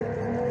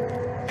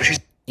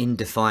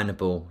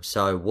Indefinable.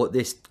 So what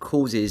this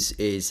causes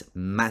is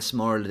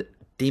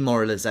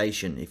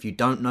demoralization. If you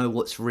don't know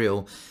what's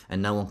real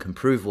and no one can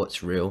prove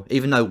what's real,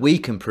 even though we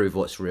can prove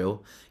what's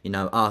real,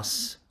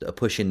 us that are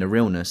pushing the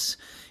realness,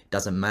 it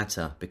doesn't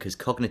matter, because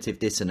cognitive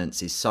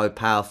dissonance is so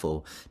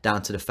powerful,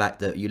 down to the fact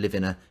that you live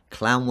in a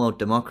clown world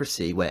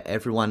democracy where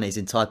everyone is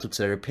entitled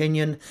to their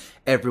opinion,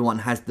 everyone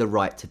has the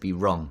right to be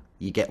wrong.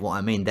 You get what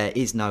I mean? There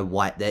is no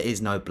white, there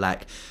is no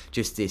black,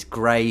 just this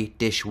grey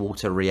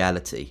dishwater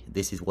reality.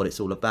 This is what it's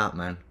all about,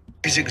 man.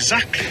 Is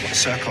exactly what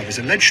Surkov is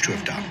alleged to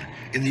have done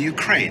in the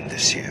Ukraine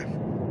this year.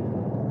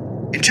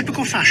 In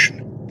typical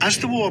fashion, as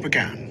the war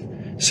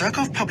began,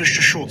 Surkov published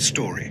a short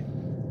story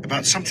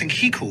about something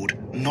he called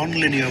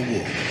non-linear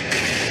war.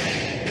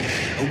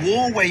 A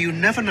war where you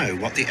never know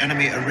what the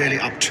enemy are really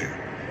up to,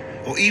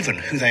 or even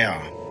who they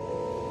are.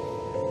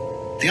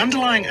 The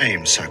underlying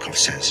aim, Surkov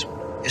says,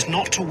 is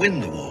not to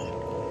win the war,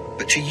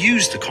 but to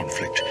use the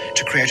conflict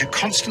to create a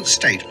constant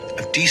state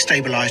of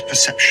destabilized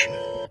perception.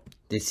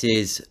 This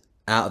is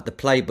out of the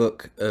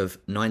playbook of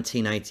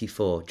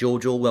 1984.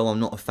 George Orwell, I'm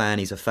not a fan,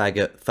 he's a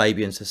faggot,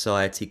 Fabian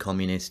Society,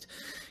 communist,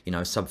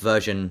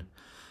 subversion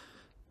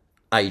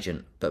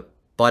agent. But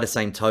by the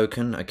same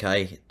token,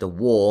 okay, the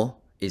war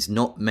is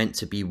not meant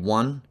to be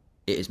won,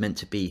 it is meant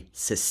to be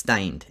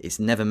sustained. It's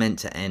never meant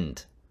to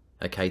end,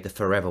 okay, the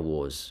forever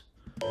wars.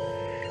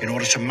 In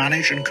order to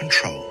manage and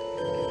control.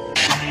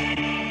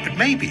 But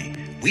maybe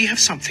we have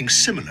something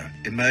similar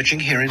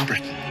emerging here in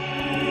Britain.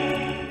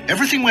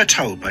 Everything we're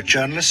told by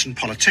journalists and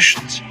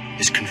politicians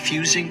is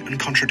confusing and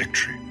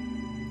contradictory.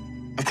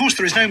 Of course,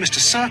 there is no Mr.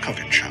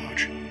 Surkov in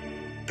charge,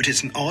 but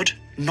it's an odd,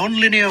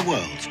 non-linear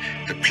world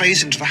that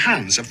plays into the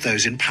hands of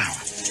those in power.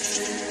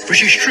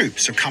 British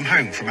troops have come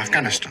home from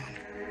Afghanistan,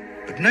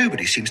 but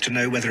nobody seems to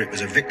know whether it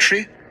was a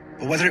victory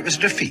or whether it was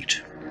a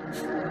defeat.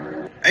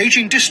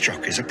 Aging disc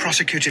jockeys are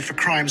prosecuted for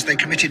crimes they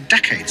committed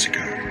decades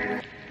ago,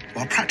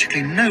 while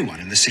practically no one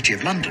in the City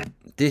of London.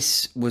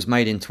 This was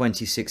made in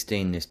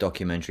 2016, this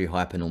documentary,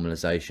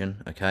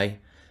 Hypernormalization, okay?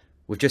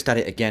 We've just had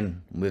it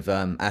again with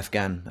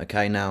Afghan,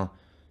 okay? Now,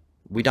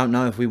 we don't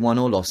know if we won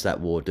or lost that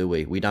war, do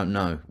we? We don't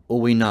know. All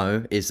we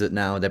know is that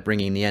now they're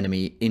bringing the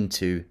enemy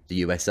into the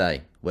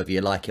USA, whether you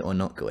like it or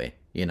not, Guy.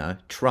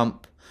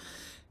 Trump,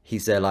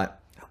 he's there like,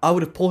 I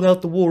would have pulled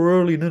out the war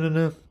early,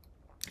 no.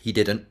 He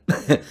didn't.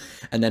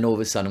 And then all of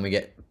a sudden we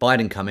get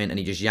Biden come in and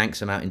he just yanks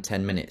them out in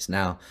 10 minutes.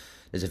 Now,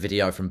 there's a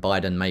video from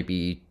Biden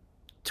maybe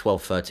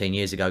 12, 13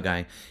 years ago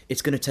going,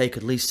 it's going to take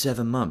at least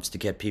 7 months to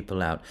get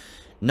people out.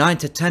 9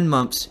 to 10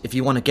 months if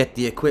you want to get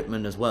the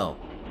equipment as well.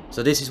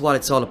 So this is what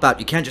it's all about.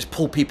 You can't just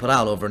pull people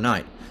out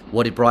overnight.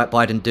 What did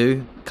Biden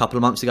do a couple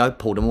of months ago?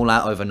 Pulled them all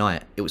out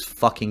overnight. It was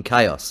fucking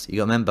chaos. You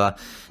got to remember,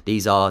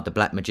 these are the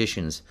black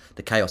magicians,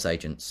 the chaos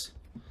agents.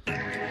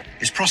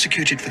 Is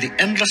prosecuted for the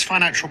endless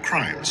financial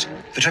crimes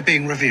that are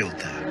being revealed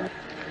there.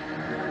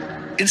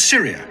 In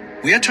Syria,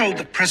 we are told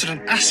that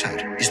President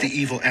Assad is the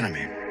evil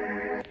enemy.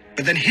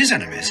 But then his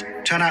enemies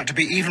turn out to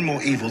be even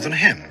more evil than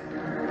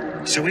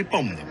him. So we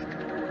bomb them.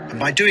 And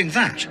by doing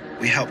that,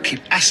 we help keep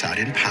Assad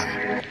in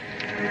power.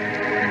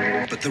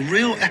 But the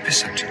real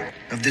epicenter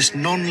of this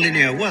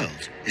non-linear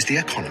world is the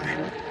economy.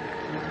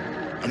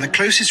 And the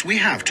closest we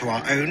have to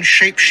our own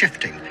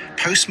shape-shifting,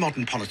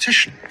 postmodern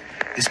politician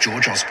is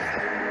George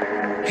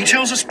Osborne. He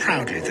tells us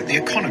proudly that the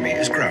economy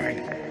is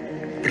growing,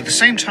 but at the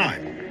same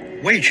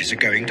time, wages are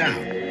going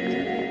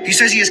down. He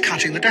says he is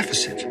cutting the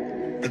deficit,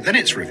 but then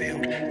it's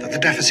revealed that the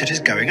deficit is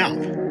going up.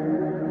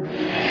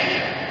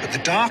 But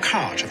the dark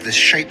heart of this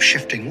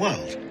shape-shifting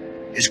world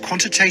is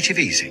quantitative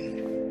easing.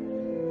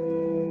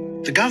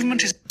 The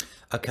government is...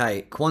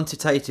 Okay,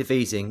 quantitative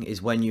easing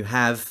is when you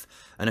have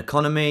an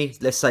economy,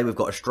 let's say we've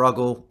got a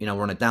struggle, we're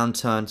on a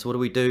downturn, so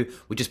what do?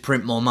 We just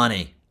print more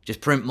money. Just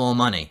print more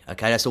money,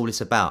 okay? That's all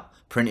it's about.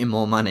 Printing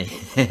more money.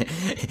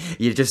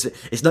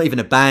 It's not even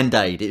a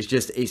band-aid.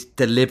 It's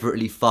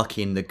deliberately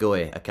fucking the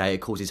guy, okay? It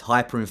causes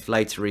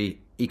hyperinflationary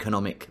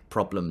economic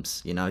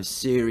problems,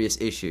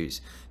 serious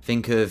issues.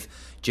 Think of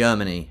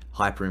Germany,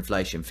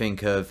 hyperinflation.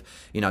 Think of,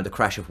 the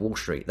crash of Wall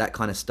Street, that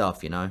kind of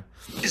stuff,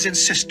 is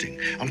insisting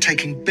on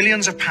taking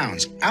billions of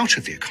pounds out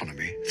of the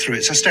economy through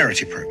its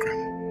austerity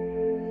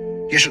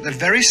programme. Yet at the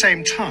very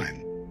same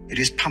time, it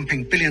is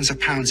pumping billions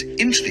of pounds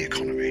into the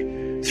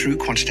economy through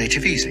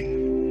quantitative easing.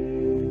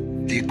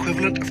 The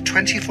equivalent of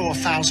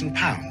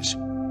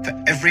 £24,000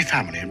 for every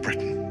family in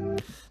Britain.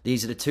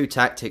 These are the two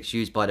tactics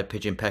used by the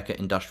pigeon pecker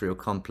industrial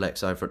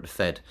complex over at the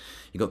Fed.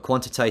 You've got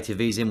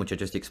quantitative easing, which I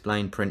just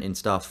explained, printing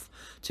stuff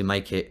to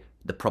make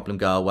the problem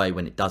go away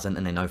when it doesn't,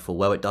 and they know full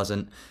well it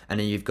doesn't. And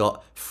then you've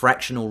got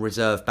fractional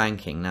reserve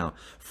banking. Now,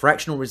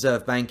 fractional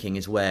reserve banking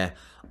is where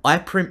I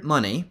print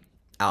money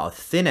out of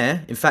thin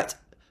air. In fact,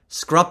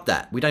 scrub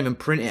that. We don't even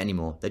print it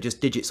anymore. They're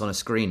just digits on a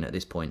screen at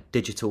this point,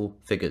 digital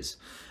figures.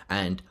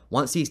 And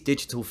once these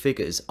digital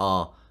figures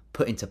are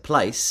put into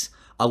place,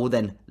 I will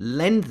then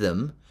lend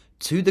them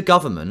to the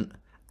government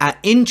at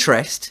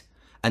interest,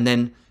 and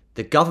then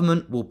the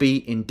government will be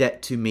in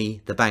debt to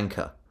me, the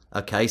banker.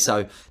 Okay,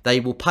 so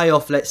they will pay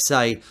off, let's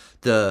say,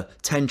 the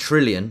 10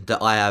 trillion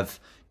that I have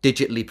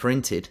digitally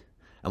printed,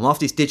 And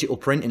after this digital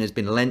printing has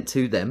been lent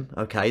to them,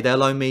 okay,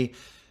 they'll owe me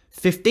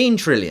 15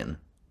 trillion.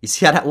 You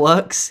see how that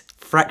works?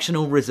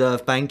 Fractional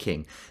reserve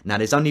banking. Now,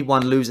 there's only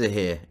one loser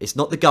here. It's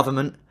not the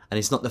government and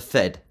it's not the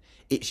Fed.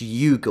 It's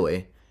you,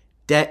 guy.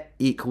 Debt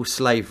equals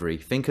slavery.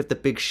 Think of The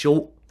Big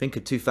Short. Think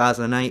of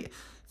 2008.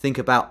 Think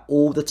about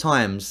all the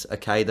times,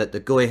 okay, that the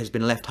guy has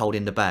been left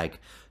holding the bag.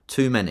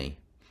 Too many.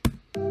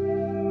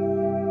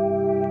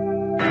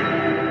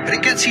 But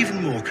it gets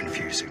even more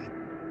confusing,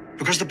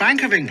 because the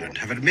Bank of England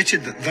have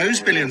admitted that those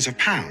billions of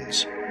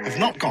pounds have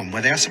not gone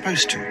where they are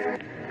supposed to.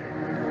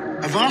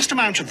 A vast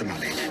amount of the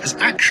money has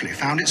actually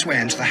found its way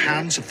into the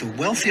hands of the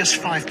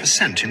wealthiest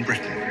 5% in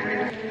Britain.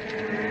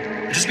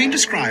 It has been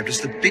described as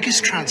the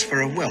biggest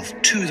transfer of wealth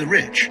to the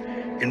rich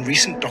in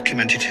recent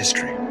documented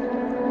history.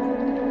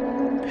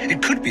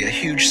 It could be a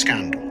huge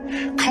scandal,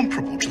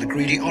 comparable to the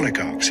greedy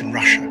oligarchs in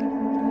Russia.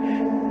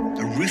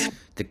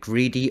 The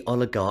greedy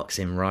oligarchs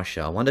in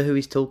Russia. I wonder who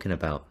he's talking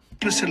about.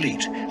 Ruthless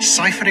elite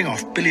siphoning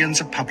off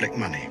billions of public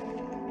money.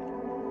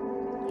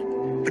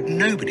 But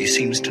nobody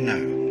seems to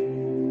know.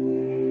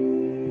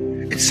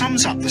 It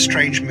sums up the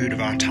strange mood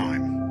of our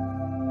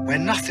time, where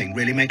nothing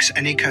really makes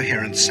any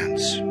coherent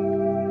sense.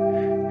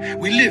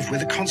 We live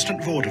with a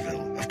constant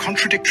vaudeville of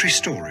contradictory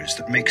stories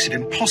that makes it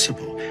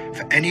impossible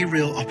for any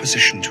real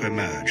opposition to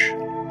emerge,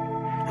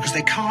 because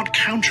they can't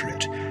counter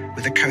it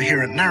with a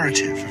coherent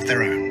narrative of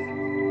their own.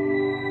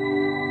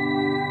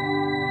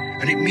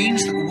 And it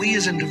means that we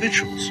as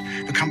individuals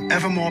become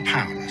ever more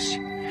powerless,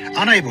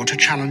 unable to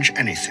challenge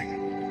anything,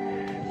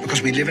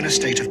 because we live in a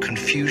state of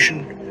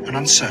confusion and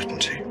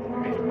uncertainty.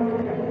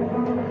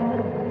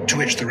 To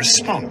which the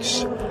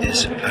response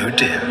is, oh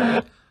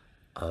dear.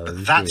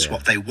 But that's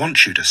what they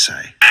want you to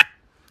say.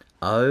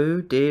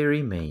 Oh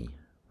dearie me.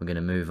 We're going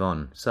to move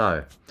on.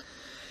 So,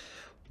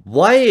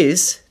 why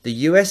is the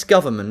US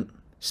government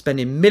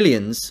spending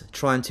millions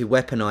trying to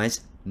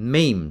weaponize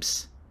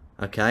memes?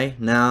 Okay,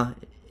 now,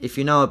 if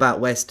you know about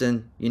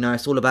Weston, you know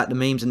it's all about the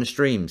memes and the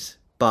streams.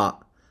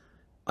 But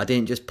I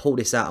didn't just pull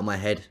this out of my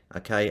head,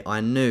 okay?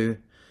 I knew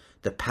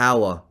the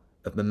power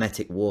of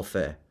memetic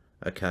warfare,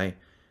 okay?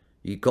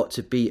 You got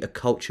to be a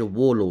culture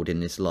warlord in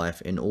this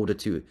life in order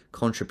to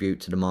contribute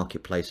to the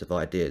marketplace of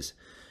ideas.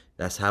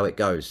 That's how it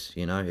goes,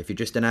 you know? If you're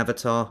just an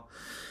avatar,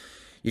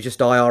 you're just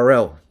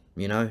IRL,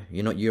 you know?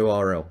 You're not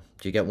URL.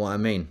 Do you get what I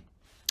mean?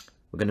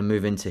 We're going to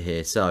move into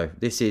here. So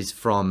this is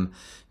from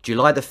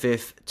July the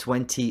 5th,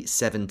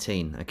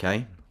 2017,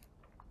 okay?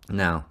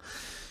 Now,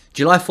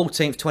 July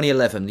 14th,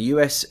 2011, the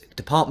US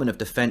Department of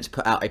Defense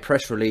put out a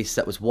press release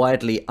that was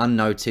widely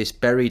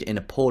unnoticed, buried in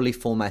a poorly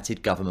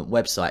formatted government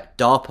website.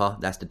 DARPA,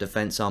 that's the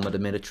defense arm of the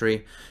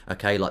military,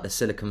 okay, like the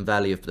Silicon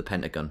Valley of the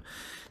Pentagon.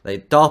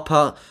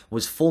 DARPA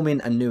was forming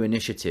a new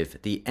initiative,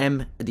 the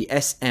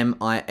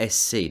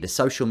SMISC, the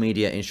Social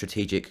Media in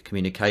Strategic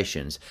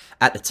Communications.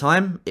 At the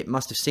time, it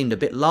must have seemed a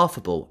bit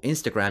laughable.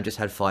 Instagram just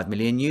had 5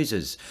 million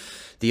users.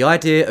 The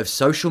idea of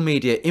social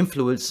media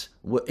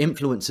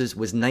influencers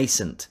was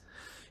nascent.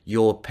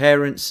 Your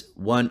parents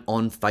weren't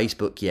on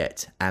Facebook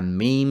yet, and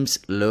memes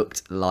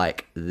looked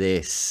like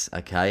this,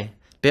 okay?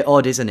 Bit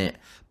odd, isn't it?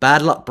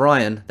 Bad Luck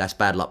Brian, that's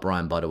Bad Luck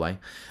Brian, by the way,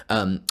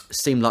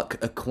 seemed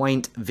like a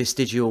quaint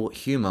vestigial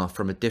humour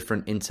from a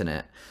different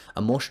internet.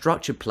 A more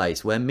structured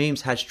place where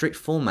memes had strict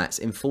formats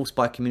enforced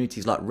by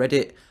communities like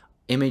Reddit,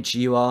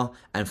 ImageUR,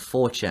 and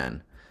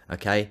 4chan,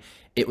 okay?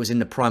 It was in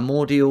the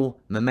primordial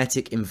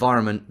memetic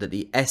environment that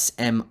the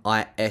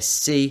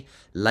SMISC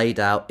laid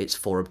out its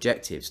 4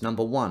 objectives.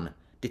 Number 1,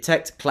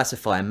 detect,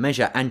 classify,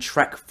 measure and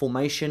track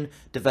formation,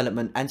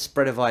 development and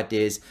spread of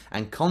ideas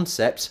and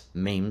concepts,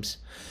 memes.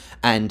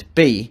 And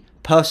B,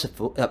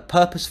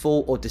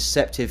 purposeful or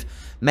deceptive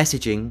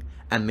messaging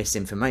and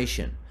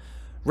misinformation.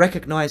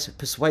 Recognize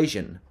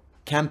persuasion,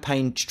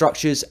 campaign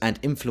structures and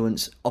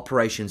influence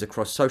operations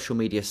across social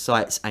media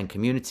sites and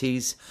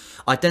communities.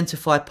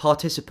 Identify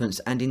participants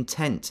and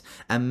intent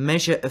and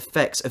measure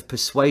effects of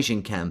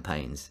persuasion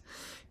campaigns.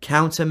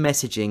 Counter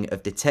messaging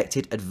of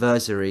detected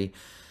adversary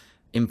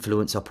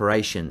influence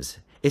operations.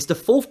 It's the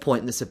 4th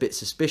point that's a bit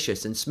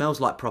suspicious and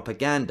smells like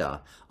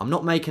propaganda. I'm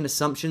not making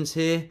assumptions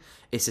here.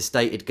 It's a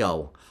stated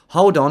goal.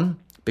 Hold on,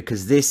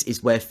 because this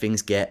is where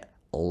things get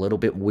a little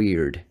bit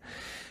weird.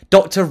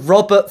 Dr.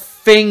 Robert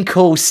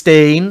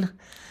Finkelstein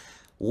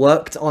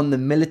worked on the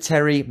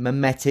military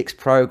memetics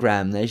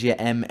program. There's your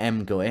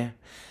MM guy.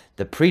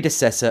 The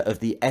predecessor of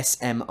the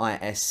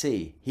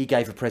SMISC. He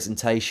gave a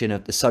presentation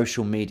at the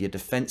Social Media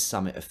Defense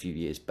Summit a few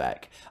years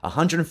back.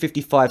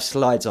 155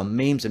 slides on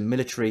memes and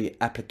military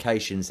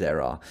applications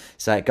there are.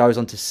 So it goes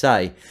on to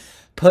say,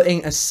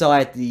 putting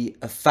aside the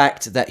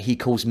fact that he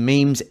calls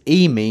memes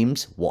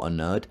e-memes, what a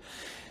nerd,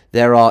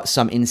 there are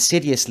some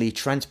insidiously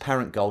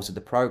transparent goals of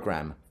the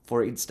program.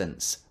 For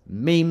instance,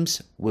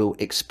 memes will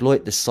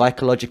exploit the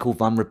psychological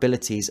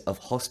vulnerabilities of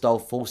hostile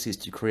forces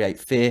to create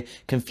fear,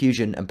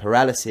 confusion and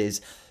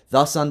paralysis,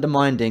 thus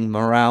undermining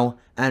morale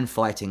and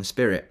fighting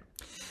spirit.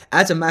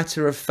 As a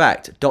matter of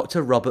fact,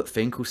 Dr. Robert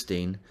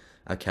Finkelstein,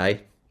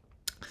 okay,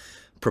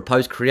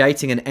 proposed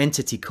creating an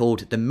entity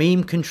called the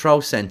Meme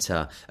Control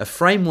Center, a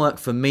framework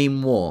for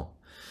meme war.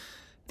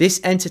 This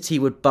entity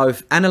would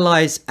both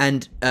analyze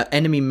and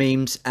enemy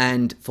memes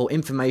and for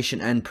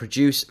information and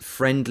produce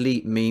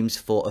friendly memes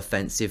for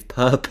offensive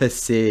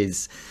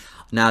purposes.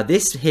 Now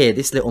this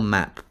little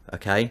map,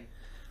 okay?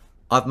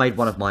 I've made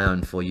one of my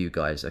own for you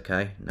guys,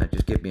 okay? Now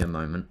just give me a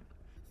moment.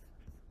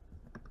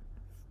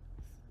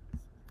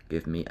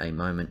 Give me a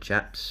moment,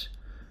 chaps.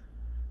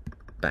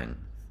 Bang.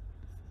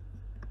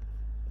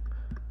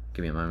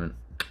 Give me a moment.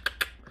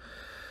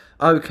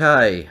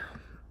 Okay.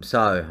 So,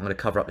 I'm going to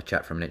cover up the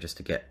chat for a minute just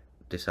to get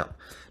this up.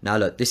 Now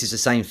look, this is the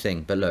same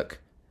thing, but look.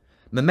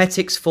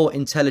 Memetics for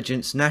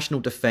intelligence, national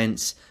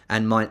defense,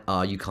 and mine.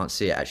 Oh, you can't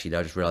see it actually.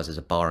 I just realized there's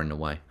a bar in the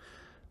way.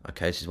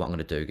 Okay, this is what I'm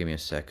going to do. Give me a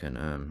second.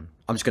 I'm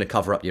just going to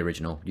cover up the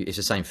original. It's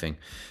the same thing.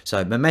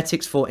 So,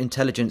 memetics for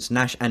intelligence,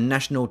 and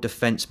national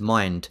defense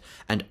mind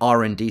and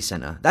R&D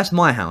center. That's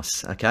my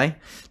house. Okay.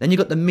 Then you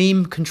got the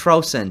meme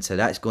control center.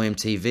 That's GOIM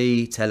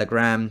TV,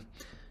 Telegram,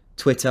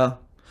 Twitter.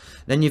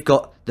 Then you've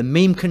got the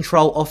meme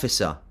control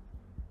officer.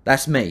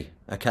 That's me.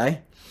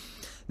 Okay.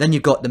 Then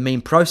you've got the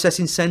meme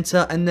processing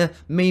center and the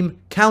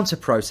meme counter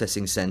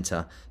processing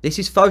center. This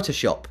is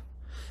Photoshop.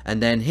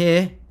 And then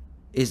here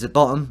is the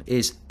bottom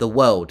is the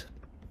world.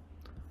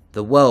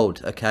 The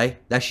world, okay?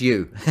 That's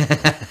you.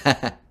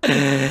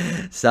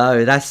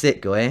 So that's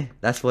it, guy.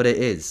 That's what it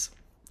is.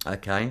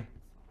 Okay.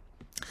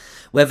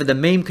 Whether the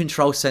meme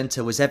control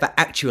center was ever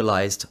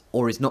actualized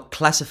or is not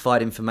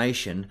classified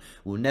information,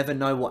 we'll never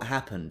know what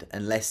happened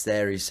unless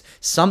there is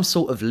some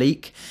sort of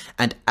leak.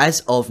 And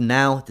as of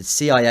now, the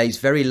CIA's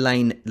very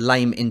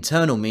lame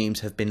internal memes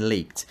have been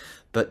leaked.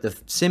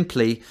 But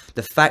simply,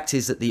 the fact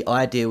is that the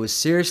idea was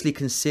seriously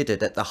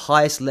considered at the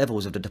highest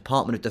levels of the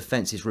Department of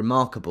Defense is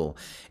remarkable.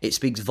 It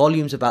speaks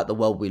volumes about the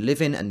world we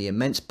live in and the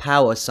immense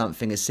power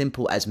something as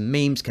simple as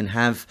memes can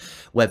have,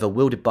 whether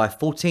wielded by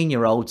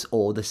 14-year-olds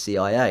or the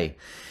CIA.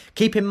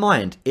 Keep in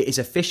mind, it is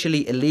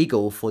officially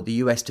illegal for the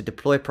US to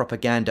deploy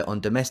propaganda on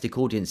domestic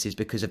audiences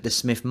because of the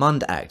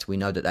Smith-Mundt Act. We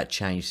know that that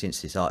changed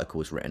since this article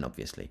was written,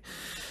 obviously.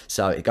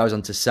 So it goes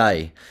on to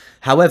say,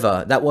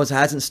 however, that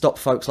hasn't stopped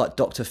folks like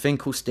Dr.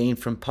 Finkelstein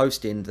from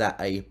posting that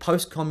a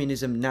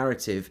post-communism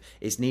narrative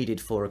is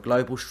needed for a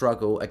global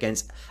struggle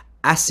against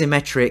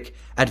asymmetric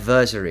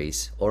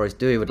adversaries, or as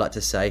Dewey would like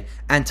to say,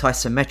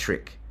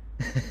 anti-symmetric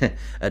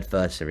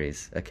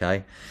adversaries,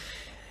 okay?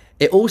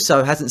 It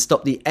also hasn't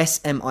stopped the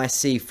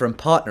SMIC from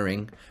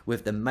partnering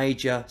with the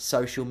major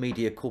social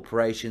media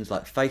corporations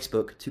like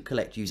Facebook to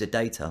collect user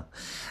data.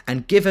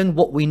 And given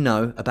what we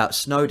know about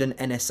Snowden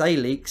NSA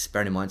leaks,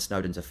 bearing in mind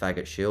Snowden's a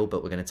faggot shield,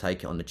 but we're going to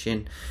take it on the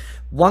chin,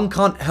 one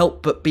can't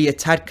help but be a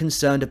tad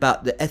concerned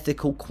about the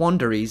ethical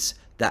quandaries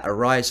that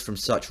arise from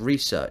such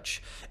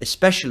research,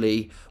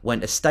 especially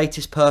when a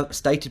stated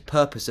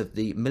purpose of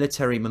the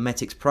military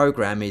memetics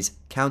program is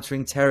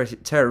countering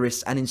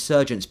terrorists and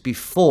insurgents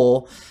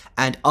before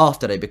and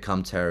after they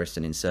become terrorists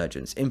and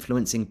insurgents,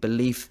 influencing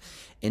belief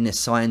in a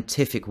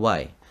scientific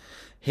way.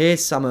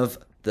 Here's some of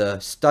the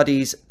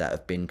studies that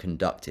have been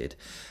conducted.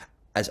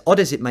 As odd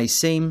as it may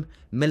seem,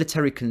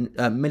 military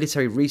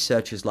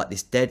researchers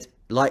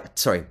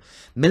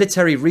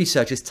military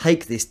researchers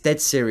take this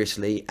dead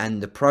seriously,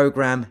 and the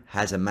program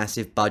has a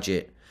massive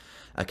budget.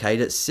 Okay,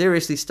 that's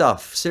seriously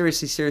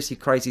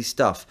crazy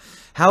stuff.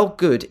 How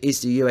good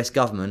is the US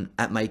government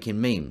at making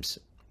memes?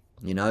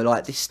 You know,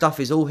 like this stuff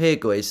is all here,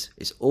 guys.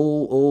 It's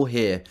all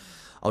here.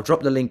 I'll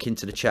drop the link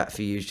into the chat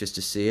for you just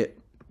to see it.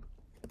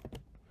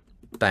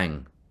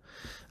 Bang.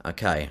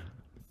 Okay.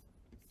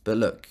 But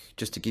look,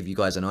 just to give you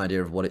guys an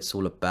idea of what it's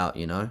all about,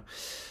 you know.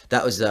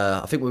 That was,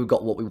 I think we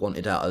got what we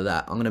wanted out of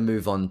that. I'm going to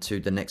move on to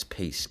the next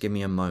piece. Give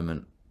me a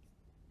moment.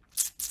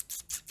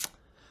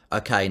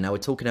 Okay, now we're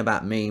talking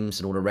about memes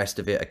and all the rest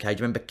of it. Okay,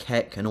 do you remember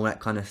Keck and all that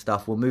kind of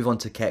stuff? We'll move on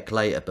to Keck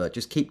later, but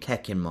just keep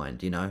Keck in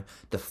mind, you know.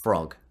 The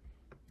frog.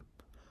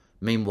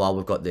 Meanwhile,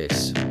 we've got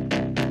this.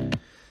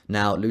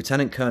 Now,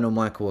 Lieutenant Colonel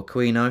Michael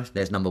Aquino,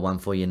 there's number one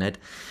for you, Ned,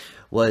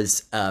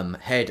 was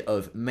head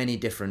of many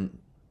different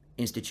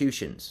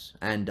institutions,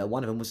 and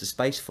one of them was the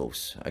Space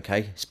Force,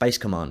 okay? Space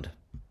Command.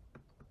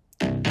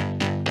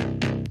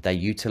 They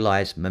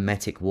utilize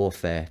memetic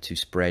warfare to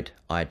spread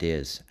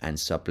ideas and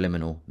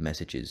subliminal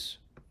messages.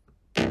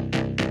 Space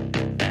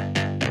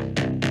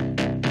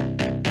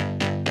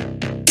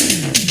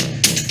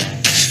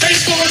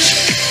Force!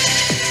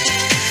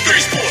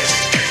 Space Force!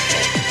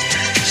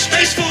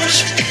 Space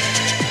Force!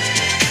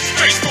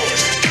 Space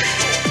Force!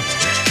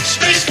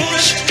 Space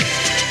Force!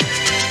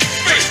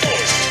 Space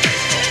Force!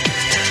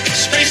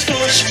 Space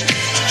Force!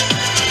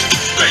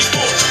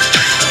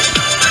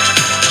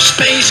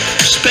 Space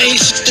Force!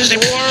 Space is a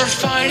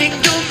war-fighting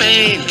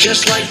domain,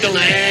 just like the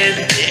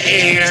land, the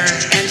air,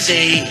 and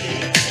sea.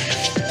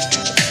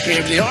 We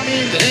have the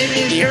Army, the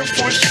Navy, the Air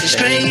Force, the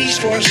Space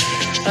Force.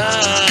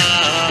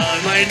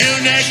 My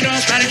new national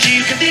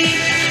strategy could be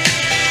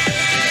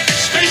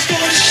Space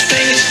Force,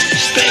 space,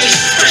 Space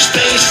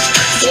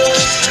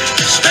Force,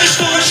 Space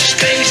Force,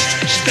 Space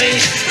Force,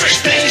 Space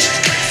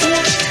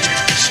Force,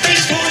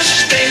 Space Force,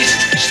 Space Force,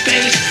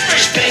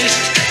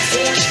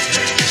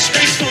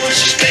 Space Force,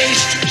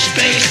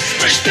 Space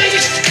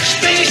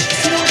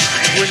Force.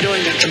 We're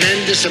doing a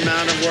tremendous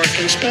amount of work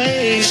in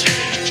space.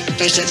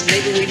 I said,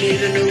 maybe we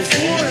need a new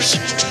force.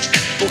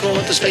 We'll call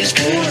it the Space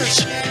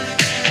Force.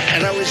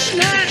 And I was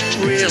not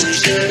really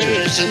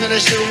serious. And then I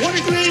said, what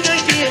a great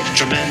idea.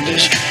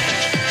 Tremendous.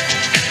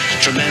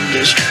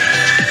 Tremendous.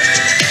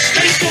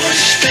 Space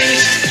Force,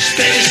 space,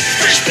 space,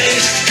 for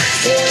space,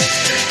 force.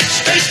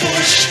 Space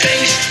Force,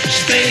 space,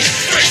 space,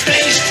 for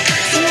space,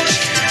 force.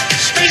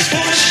 Space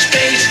Force,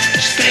 space,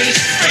 space,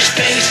 for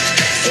space,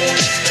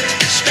 force.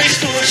 Space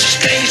Force,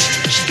 space,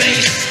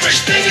 space, for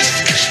space,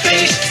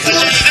 space,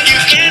 force. And you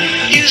can't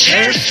use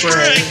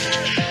hairspray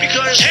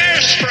because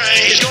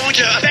hairspray is going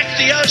to affect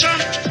the ozone.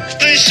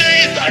 They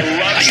say,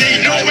 I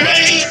say, no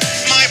way.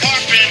 My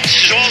apartment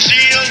is all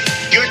sealed.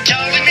 You're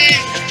telling me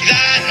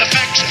that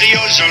affects the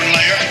ozone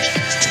layer.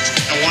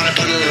 I want to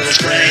put a little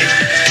spray.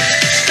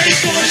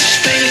 Space Force,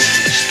 space,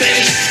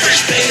 space, for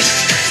space,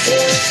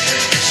 force.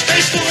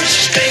 Space Force,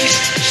 space,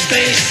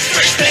 space,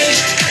 for space,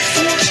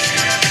 force.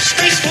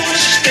 Space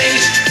Force,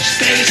 space,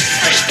 space,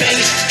 for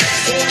space,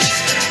 force.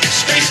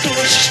 Space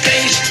Force,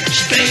 space,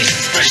 space,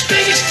 for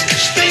space,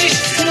 space,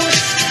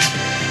 force.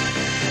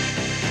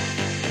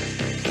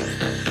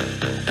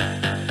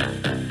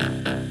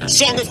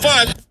 Song of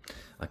 5.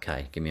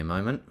 Okay, give me a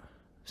moment.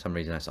 For some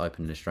reason that's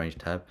opened in a strange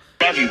tab.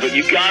 Love you, but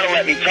you gotta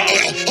let me talk.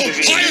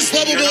 Highest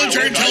level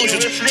military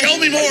intelligence. Tell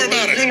me more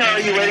about it. Are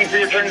you waiting for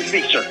your turn to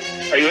speak, sir?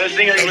 Are you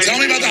listening? Tell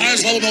me about the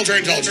highest level military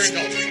intelligence.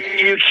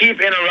 You keep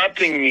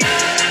interrupting me.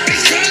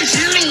 Because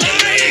you're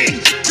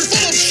lying. You're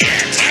full of shit.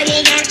 I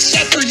will not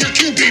suffer your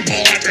Q people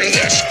after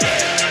this.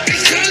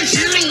 Because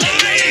you're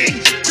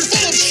lying. You're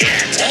full of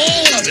shit.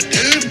 All of it,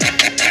 dude.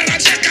 And I'm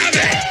sick of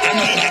it. I'm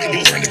not knocking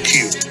you for the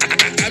Q.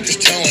 I'm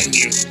just telling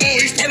you. Oh,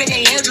 he's part of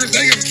a larger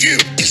thing of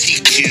Q. Is he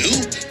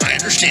Q? I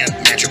understand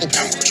magical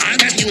powers. I'm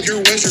asking you with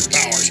your wizard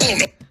powers. Oh,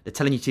 no. They're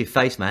telling you to your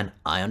face, man.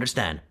 I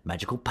understand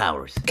magical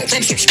powers. From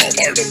some small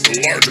part of the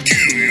larger Q,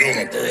 you don't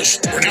know this.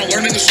 We're now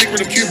learning the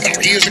secret of Q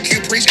power. He is a Q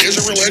priest, is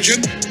a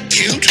religion.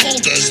 Q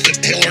told us that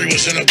Hillary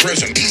was in a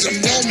prison. He's a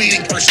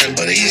well-meaning person,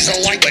 but he's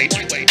a lightweight.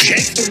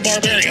 Jake the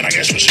Barbarian, I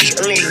guess, was his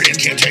earlier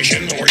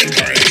incantation or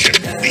incarnation.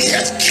 We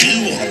have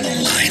Q on the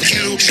line.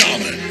 Q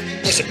shaman.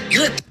 Listen,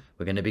 you're a...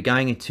 We're going to be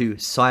going into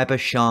Cyber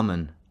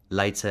Shaman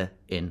later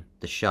in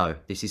the show.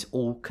 This is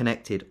all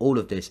connected, all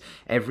of this.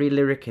 Every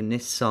lyric in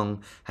this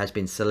song has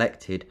been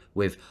selected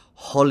with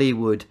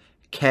Hollywood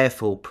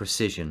careful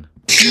precision.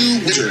 Q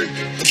wizard,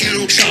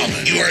 Q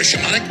shaman. You are a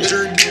shamanic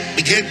wizard.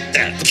 We get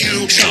that.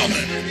 Q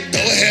shaman. Go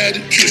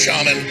ahead, Q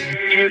shaman.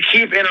 You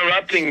keep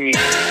interrupting me.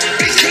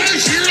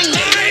 Because you're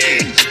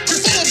lying. You're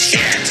full of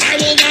shit. I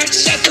will not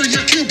suffer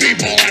your Q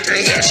people after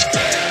this.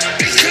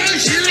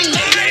 Because you're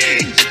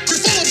lying. You're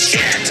full of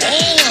shit.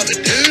 All of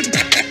it, dude.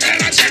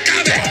 And I'm sick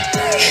of it.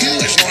 Q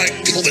is like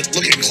people that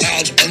look at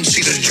clouds. One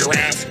sees a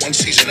giraffe, one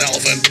sees an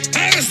elephant.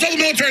 I have a still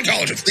military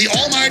intelligence. The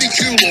almighty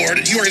Q Lord,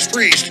 and you are his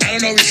priest. I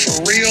don't know if he's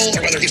for real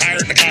or whether he's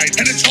hired in a kite.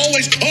 And it's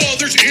always, oh,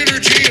 there's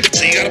energy.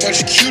 So you got a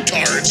bunch of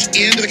Q-tards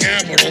into the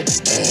Capitol.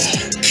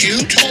 Oh,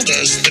 Q told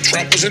us that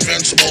Trump was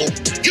invincible.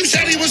 You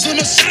said he was the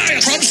Messiah.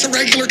 Trump's a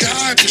regular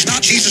guy. He's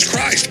not Jesus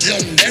Christ.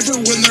 They'll never,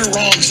 when they're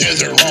wrong, say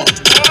they're wrong.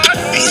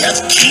 We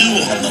have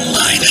Q on the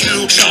line.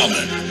 Q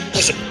shaman.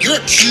 Listen, you're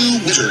a Q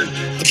wizard.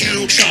 A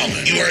Q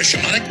shaman. You are a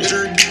shamanic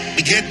wizard.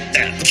 We get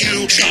that. A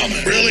Q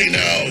shaman. Really?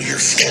 No, you're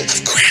full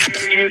of crap.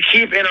 You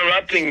keep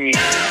interrupting me.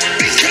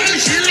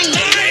 Because you're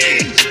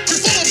lying.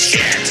 You're full of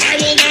shit. I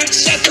will not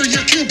suffer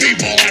your Q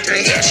people after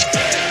this.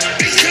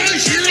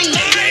 Because you're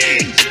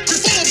lying.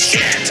 You're full of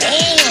shit.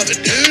 All of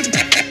it, dude.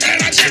 And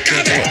I'm sick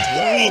of it.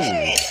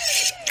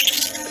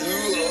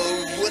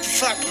 What the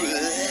fuck,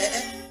 bruh?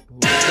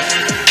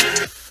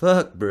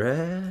 Fuck,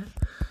 bruh.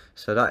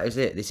 So that is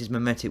it. This is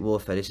mimetic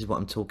warfare. This is what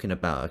I'm talking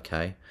about,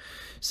 okay?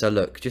 So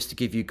look, just to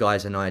give you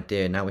guys an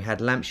idea. Now, we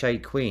had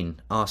Lampshade Queen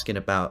asking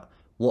about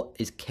what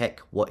is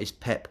Kek, what is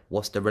Pep,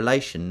 what's the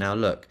relation? Now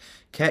look,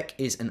 Kek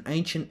is an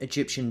ancient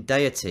Egyptian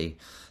deity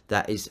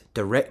that is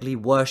directly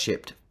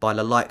worshipped by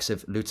the likes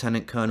of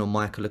Lieutenant Colonel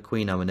Michael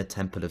Aquino in the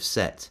Temple of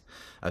Set.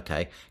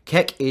 Okay,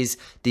 Kek is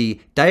the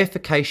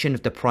deification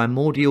of the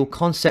primordial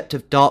concept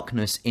of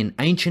darkness in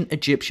ancient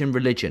Egyptian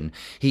religion.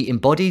 He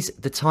embodies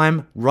the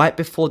time right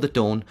before the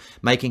dawn,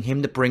 making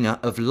him the bringer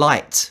of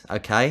light.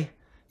 Okay,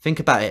 think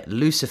about it,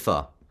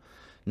 Lucifer.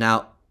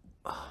 Now,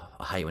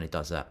 I hate when it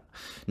does that.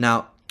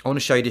 Now, I want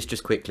to show you this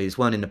just quickly. There's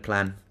one in the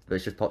plan, but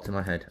it's just popped in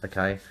my head.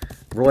 Okay,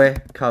 Roy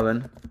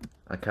Cohen.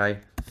 Okay,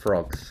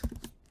 frogs.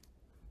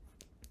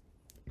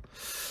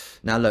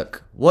 Now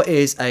look, what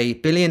is a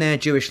billionaire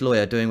Jewish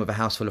lawyer doing with a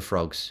house full of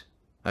frogs?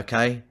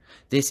 Okay,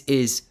 this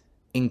is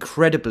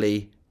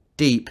incredibly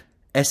deep,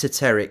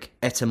 esoteric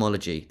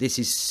etymology. This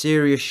is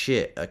serious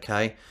shit,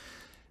 okay?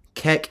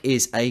 Kek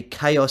is a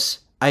chaos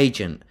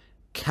agent,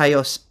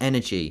 chaos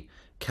energy,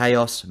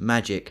 chaos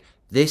magic.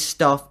 This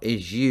stuff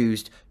is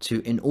used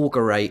to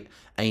inaugurate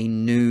a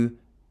new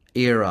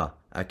era,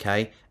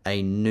 okay?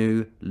 A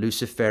new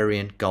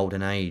Luciferian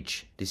golden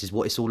age. This is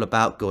what it's all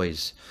about,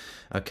 guys.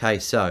 Okay,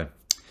 so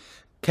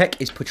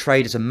Kek is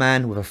portrayed as a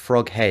man with a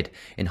frog head.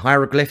 In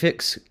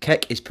hieroglyphics,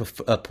 Kek is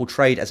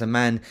portrayed as a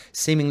man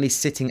seemingly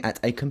sitting at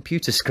a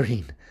computer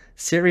screen.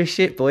 Serious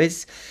shit,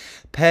 boys.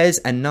 Pairs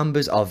and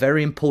numbers are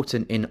very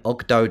important in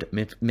Ogdoad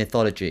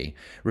mythology.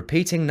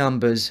 Repeating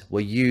numbers were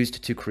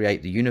used to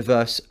create the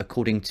universe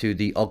according to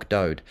the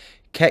Ogdoad.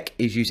 Kek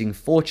is using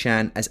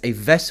 4chan as a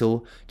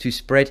vessel to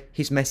spread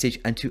his message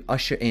and to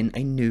usher in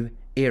a new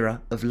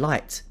era of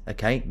light.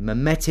 Okay,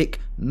 mimetic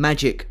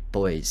magic,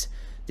 boys.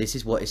 This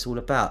is what it's all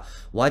about.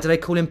 Why do they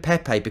call him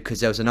Pepe?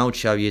 Because there was an old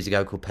show years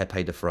ago called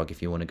Pepe the Frog.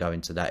 If you want to go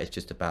into that, it's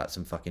just about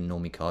some fucking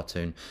normie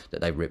cartoon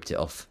that they ripped it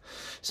off.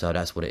 So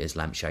that's what it is,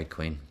 Lampshade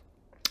Queen.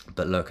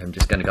 But look, I'm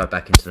just going to go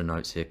back into the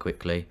notes here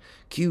quickly.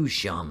 Q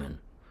Shaman.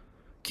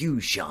 Q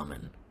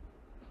Shaman.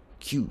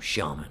 Q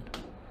Shaman.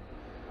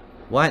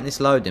 Why ain't this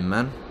loading,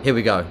 man? Here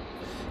we go.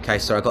 Okay,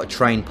 so I've got a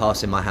train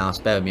passing my house.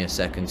 Bear with me a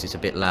second, it's a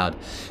bit loud.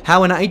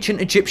 How an ancient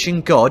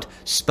Egyptian god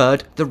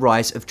spurred the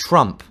rise of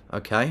Trump.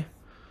 Okay.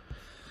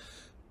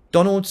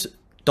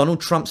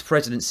 Donald Trump's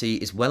presidency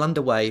is well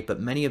underway,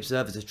 but many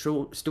observers are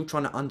still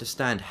trying to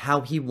understand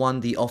how he won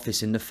the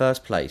office in the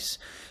first place.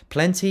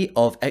 Plenty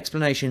of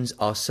explanations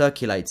are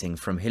circulating,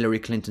 from Hillary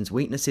Clinton's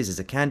weaknesses as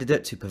a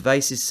candidate to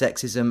pervasive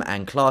sexism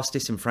and class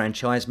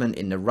disenfranchisement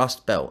in the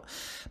Rust Belt.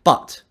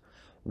 But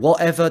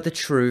whatever the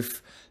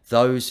truth,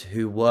 those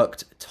who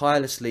worked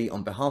tirelessly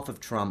on behalf of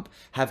Trump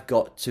have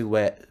got to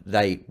where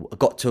they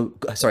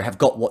have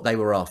got what they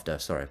were after.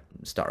 Sorry,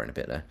 I'm stuttering a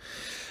bit there.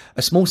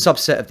 A small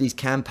subset of these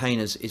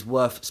campaigners is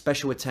worth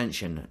special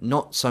attention,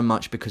 not so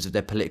much because of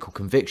their political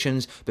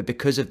convictions, but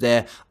because of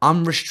their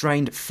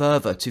unrestrained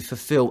fervour to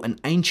fulfill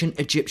an ancient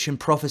Egyptian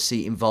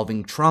prophecy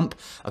involving Trump,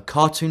 a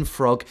cartoon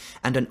frog,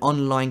 and an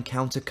online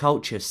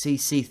counterculture,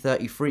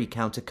 CC33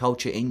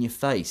 counterculture in your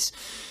face.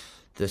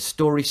 The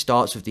story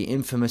starts with the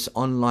infamous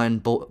online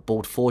board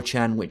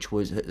 4chan, which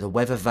was the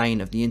weather vane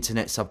of the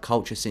internet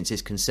subculture since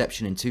its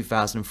conception in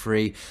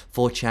 2003.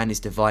 4chan is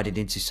divided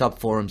into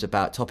subforums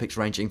about topics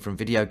ranging from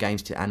video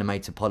games to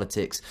anime to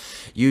politics.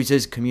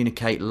 Users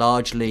communicate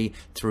largely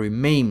through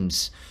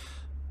memes,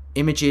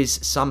 images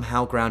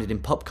somehow grounded in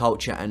pop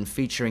culture and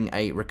featuring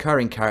a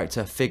recurring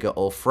character, figure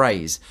or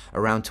phrase.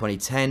 Around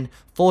 2010,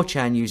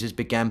 4chan users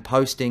began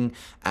posting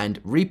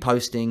and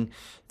reposting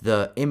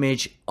the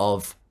image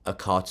of a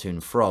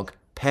cartoon frog,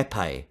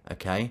 Pepe.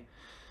 Okay,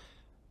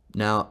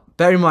 now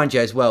bear in mind,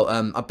 yeah, as well,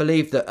 I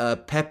believe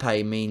that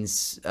Pepe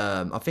means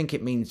I think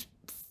it means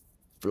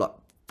like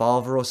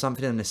father or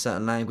something in a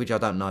certain language. I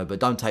don't know, but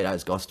don't take that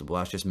as gospel.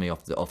 That's just me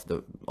off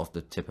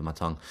the tip of my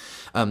tongue.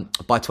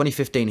 By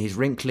 2015, his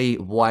wrinkly,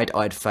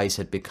 wide-eyed face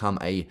had become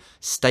a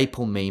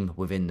staple meme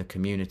within the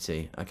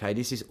community. Okay,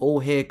 this is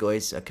all here,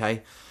 guys.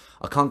 Okay,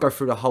 I can't go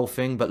through the whole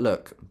thing, but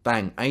look,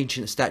 bang,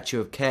 ancient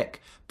statue of Kek,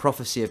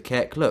 prophecy of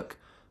Kek. Look,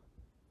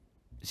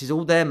 this is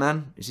all there,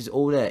 man. This is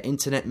all there.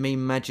 Internet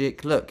meme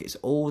magic. Look, it's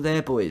all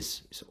there,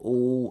 boys. It's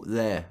all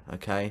there,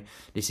 okay?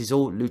 This is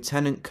all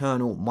Lieutenant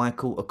Colonel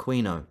Michael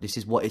Aquino. This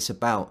is what it's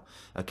about,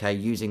 okay?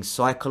 Using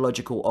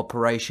psychological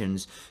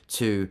operations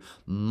to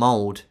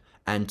mold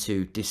and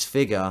to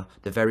disfigure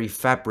the very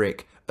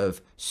fabric of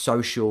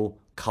social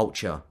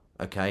culture,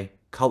 okay?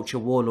 Culture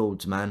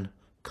warlords, man.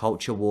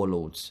 Culture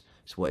warlords.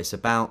 That's what it's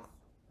about.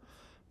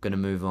 I'm going to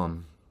move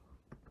on.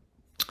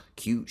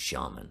 Cute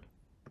shaman.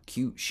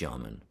 Cute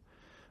shaman.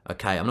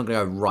 Okay, I'm not going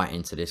to go right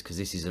into this because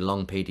this is a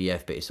long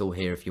PDF, but it's all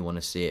here if you want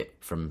to see it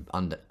from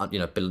under,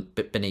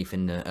 beneath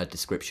in the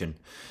description.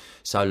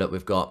 So look,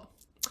 we've got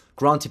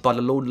granted by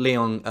the Lord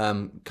Leon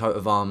coat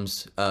of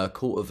arms,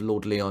 Court of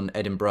Lord Leon,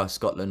 Edinburgh,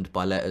 Scotland,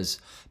 by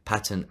letters,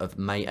 patent of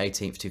May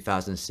 18th,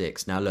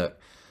 2006. Now look,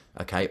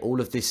 okay,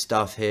 all of this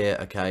stuff here,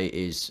 okay,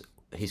 is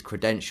his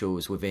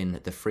credentials within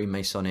the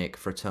Freemasonic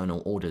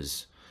fraternal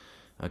orders.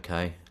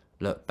 Okay,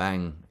 look,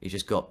 bang, he's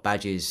just got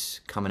badges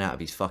coming out of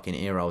his fucking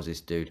ear holes,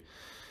 this dude.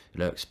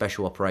 Look,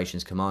 Special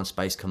Operations Command,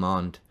 Space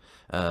Command,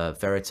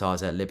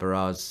 Veritas et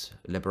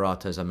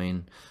Liberators, I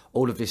mean.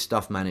 All of this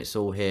stuff, man, it's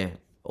all here.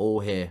 All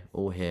here,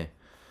 all here.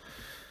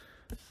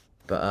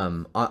 But,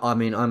 I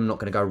mean, I'm not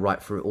going to go right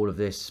through all of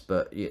this,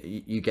 but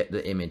you get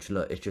the image.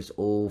 Look, it's just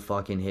all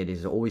fucking here.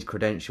 These are always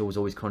credentials,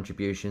 always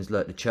contributions.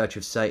 Look, the Church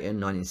of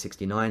Satan,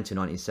 1969 to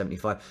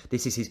 1975.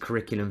 This is his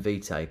curriculum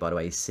vitae, by the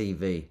way, his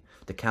CV.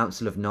 The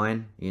Council of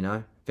Nine, you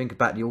know. Think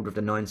about the Order of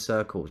the Nine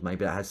Circles.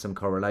 Maybe that has some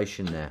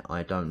correlation there.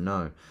 I don't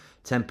know.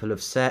 Temple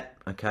of Set,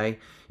 okay.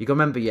 You got to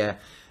remember, yeah,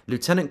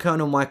 Lieutenant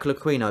Colonel Michael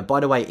Aquino, by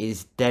the way,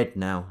 is dead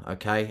now,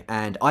 okay.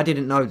 And I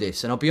didn't know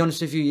this. And I'll be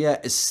honest with you, yeah,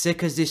 as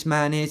sick as this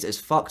man is, as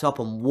fucked up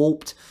and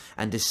warped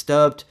and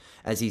disturbed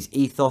as his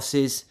ethos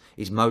is,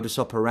 his modus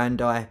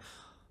operandi,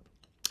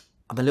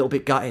 I'm a little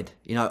bit gutted.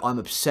 You know, I'm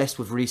obsessed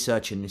with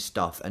researching this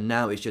stuff. And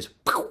now it's just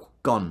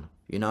gone,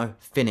 you know,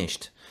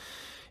 finished.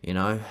 You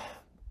know,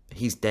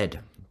 he's dead.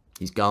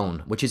 He's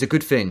gone, which is a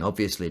good thing,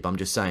 obviously, but I'm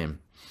just saying.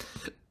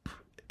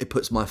 It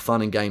puts my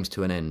fun and games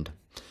to an end.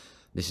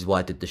 This is why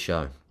I did the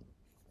show.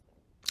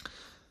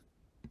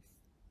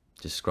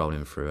 Just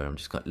scrolling through it. I'm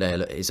just like,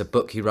 look, it's a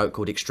book he wrote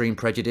called Extreme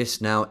Prejudice.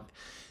 Now,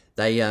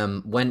 They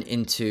went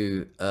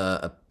into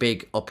a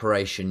big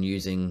operation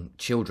using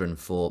children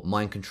for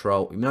mind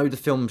control. You know the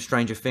film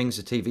Stranger Things,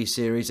 the TV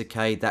series,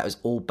 okay? That was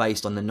all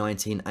based on the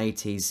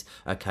 1980s,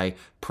 okay?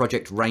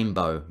 Project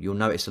Rainbow. You'll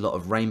notice a lot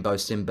of rainbow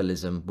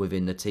symbolism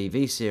within the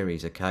TV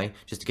series, okay?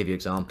 Just to give you an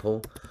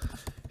example.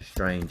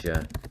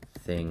 Stranger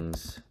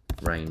Things,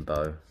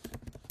 Rainbow.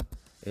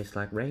 It's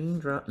like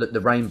raindrop. Look, the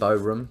Rainbow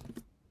Room.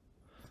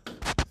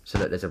 So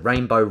look, there's a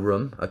Rainbow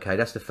Room. Okay,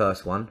 that's the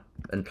first one.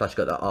 And plus you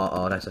got the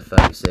RR, that's a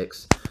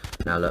 36.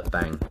 Now look,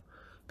 bang.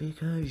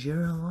 Because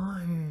you're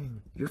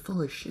lying. You're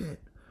full of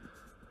shit.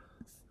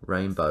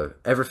 Rainbow.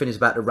 Everything is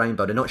about the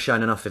rainbow. They're not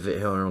showing enough of it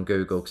here on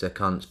Google because they're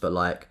cunts. But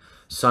like,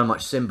 so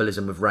much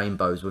symbolism with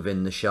rainbows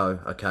within the show.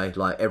 Okay,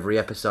 like every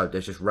episode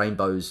there's just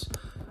rainbows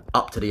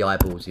up to the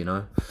eyeballs, you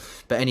know.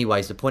 But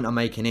anyways, the point I'm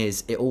making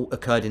is it all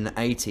occurred in the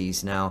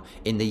 80s. Now,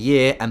 in the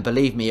year, and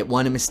believe me, it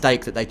wasn't a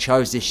mistake that they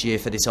chose this year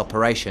for this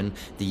operation,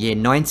 the year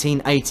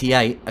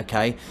 1988,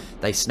 okay,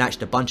 they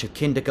snatched a bunch of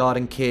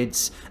kindergarten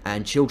kids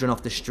and children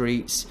off the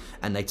streets,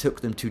 and they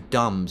took them to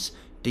DUMBs,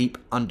 deep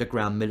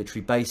underground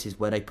military bases,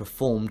 where they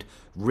performed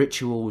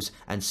rituals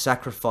and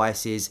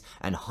sacrifices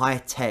and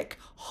high-tech,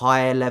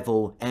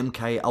 high-level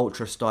MK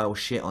Ultra style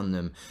shit on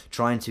them,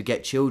 trying to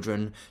get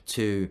children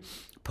to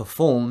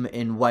perform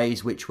in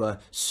ways which were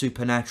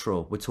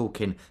supernatural. We're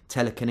talking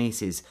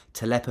telekinesis,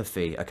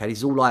 telepathy, okay? This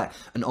is all like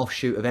an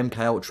offshoot of MK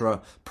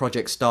Ultra,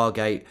 Project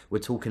Stargate. We're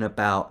talking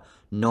about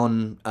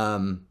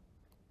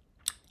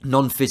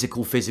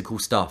non-physical, physical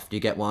stuff. Do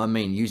you get what I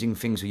mean? Using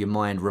things with your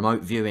mind,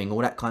 remote viewing,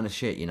 all that kind of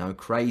shit, you know,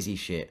 crazy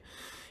shit.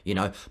 You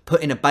know,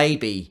 putting a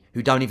baby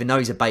who don't even know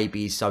he's a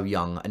baby, he's so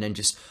young, and then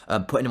just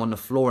putting him on the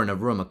floor in a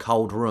room, a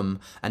cold room,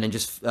 and then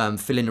just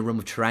filling the room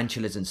with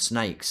tarantulas and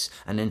snakes,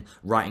 and then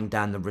writing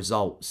down the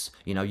results.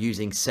 You know,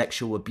 using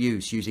sexual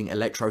abuse, using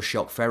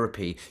electroshock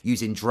therapy,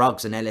 using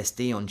drugs and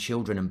LSD on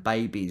children and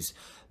babies.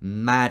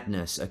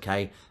 Madness,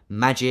 okay?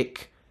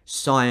 Magic,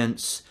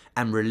 science,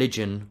 and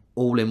religion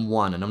all in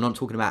one. And I'm not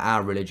talking about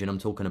our religion, I'm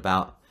talking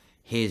about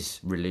his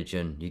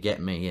religion. You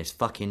get me? Yes,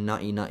 fucking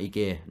nutty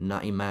gear,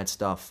 nutty mad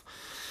stuff.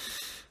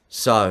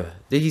 So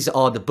these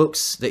are the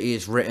books that he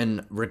has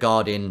written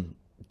regarding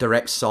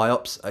direct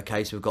psyops.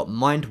 Okay, so we've got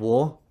Mind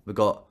War, we've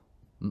got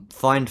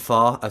Mind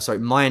Star,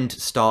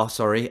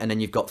 sorry, and then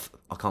you've got,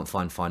 I can't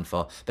find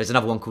Far. There's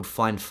another one called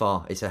Find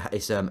Far. It's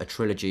a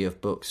trilogy of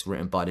books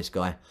written by this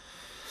guy.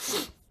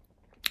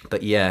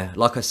 But yeah,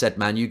 like I said,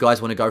 man, you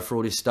guys want to go through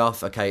all this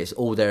stuff, okay, it's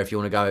all there if you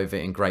want to go over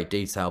it in great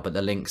detail, but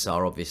the links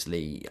are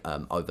obviously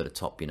over the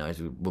top, you know.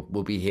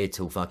 We'll be here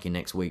till fucking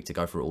next week to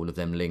go through all of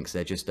them links.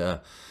 They're just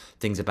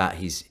things about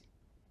his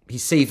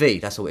CV,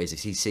 that's all it is,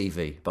 it's his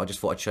CV. But I just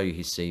thought I'd show you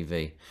his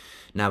CV.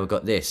 Now we've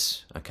got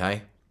this,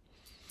 okay.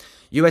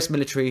 US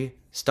military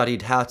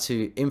studied how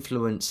to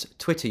influence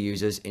Twitter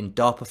users in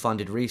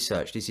DARPA-funded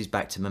research. This is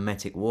back to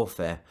mimetic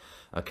warfare,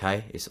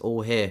 okay. It's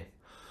all here.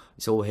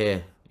 It's all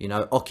here. You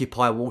know,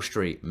 Occupy Wall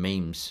Street,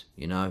 memes,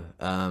 you know.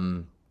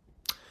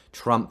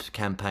 Trump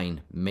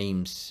campaign,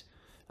 memes.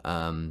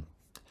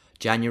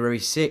 January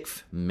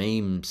 6th,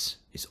 memes.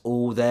 It's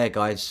all there,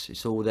 guys.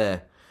 It's all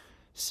there.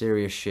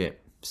 Serious shit.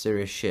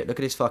 Serious shit. Look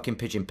at this fucking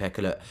pigeon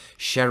pecker. Look.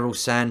 Sheryl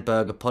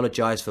Sandberg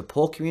apologised for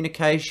poor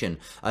communication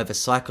over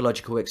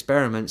psychological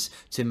experiments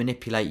to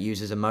manipulate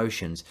users'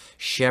 emotions.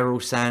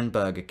 Sheryl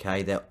Sandberg,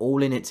 okay? They're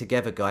all in it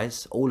together,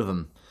 guys. All of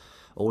them.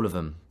 All of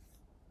them.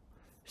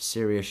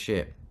 Serious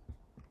shit.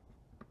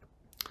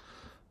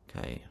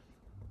 Okay.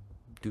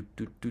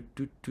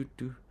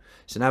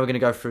 So now we're going to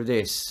go through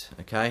this,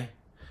 okay?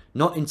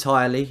 Not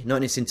entirely, not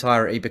in its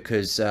entirety,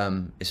 because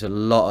it's a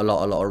lot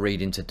of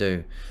reading to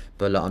do.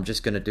 But look, I'm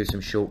just going to do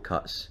some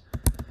shortcuts.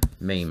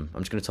 Meme.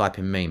 I'm just going to type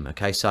in meme.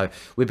 Okay, so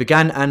we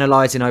began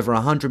analysing over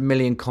 100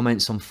 million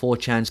comments on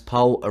 4chan's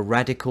poll, a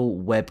radical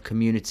web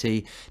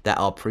community that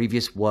our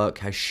previous work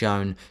has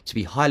shown to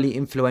be highly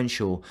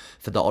influential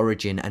for the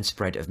origin and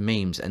spread of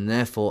memes, and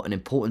therefore an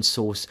important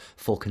source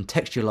for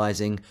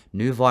contextualising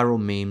new viral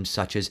memes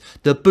such as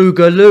the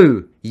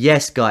Boogaloo.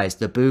 Yes, guys,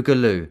 the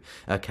Boogaloo.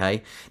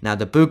 Okay, now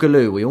the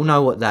Boogaloo, we all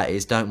know what that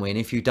is, don't we? And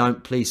if you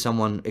don't, please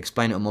someone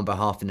explain it on my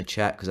behalf in the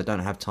chat, because I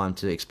don't have time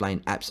to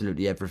explain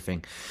absolutely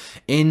everything.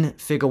 In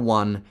Figure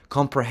 1,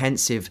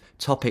 comprehensive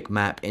topic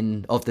map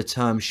of the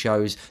term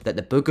shows that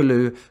the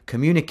Boogaloo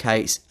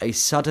communicates a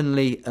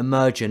suddenly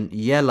emergent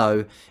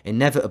yellow,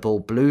 inevitable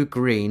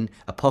blue-green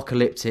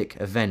apocalyptic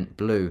event,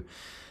 blue.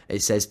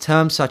 It says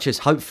terms such as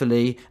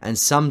hopefully and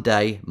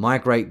someday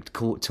migrate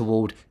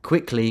toward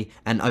quickly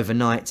and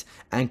overnight,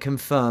 and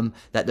confirm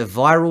that the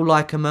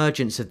viral-like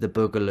emergence of the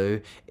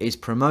Boogaloo is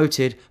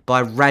promoted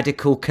by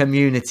radical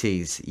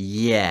communities.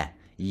 Yeah,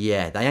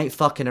 they ain't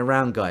fucking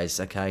around, guys,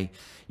 okay?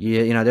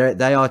 You know,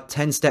 they are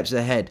 10 steps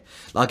ahead.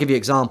 I'll give you an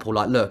example.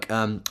 Like, look,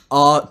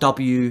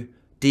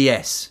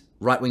 RWDS,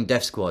 right-wing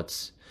death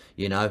squads,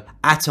 you know,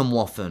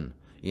 Atomwaffen,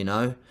 you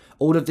know,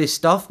 all of this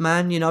stuff,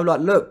 man, you know, like,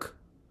 look,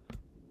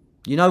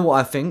 you know what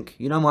I think,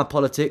 you know my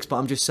politics, but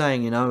I'm just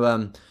saying, you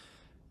know,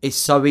 it's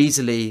so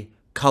easily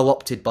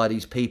co-opted by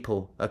these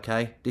people,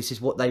 okay? This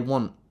is what they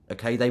want,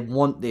 Okay, they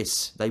want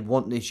this. They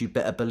want this. You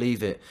better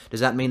believe it.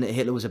 Does that mean that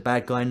Hitler was a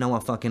bad guy? No, I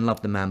fucking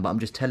love the man. But I'm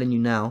just telling you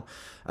now,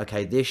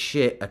 okay, this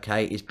shit,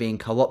 okay, is being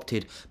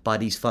co-opted by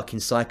these fucking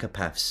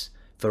psychopaths.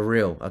 For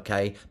real,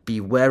 okay?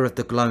 Beware of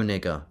the glow,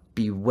 nigger.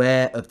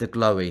 Beware of the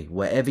glowy.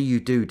 Whatever you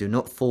do, do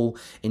not fall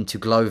into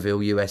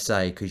Glowville,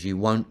 USA, because you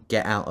won't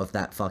get out of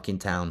that fucking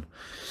town.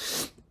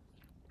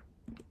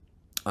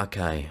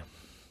 Okay.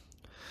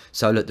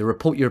 So look, the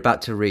report you're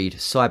about to read,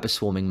 Cyber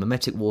Swarming,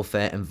 Memetic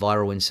Warfare and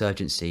Viral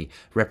Insurgency,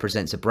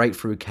 represents a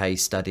breakthrough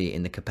case study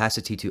in the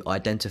capacity to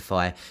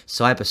identify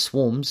cyber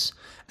swarms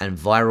and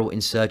viral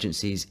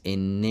insurgencies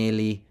in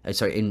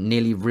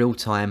nearly real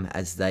time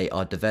as they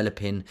are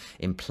developing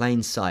in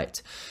plain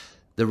sight.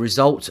 The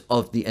result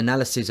of the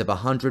analysis of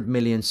 100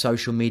 million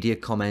social media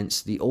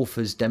comments, the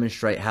authors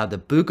demonstrate how the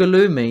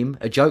Boogaloo meme,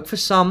 a joke for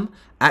some,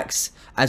 acts as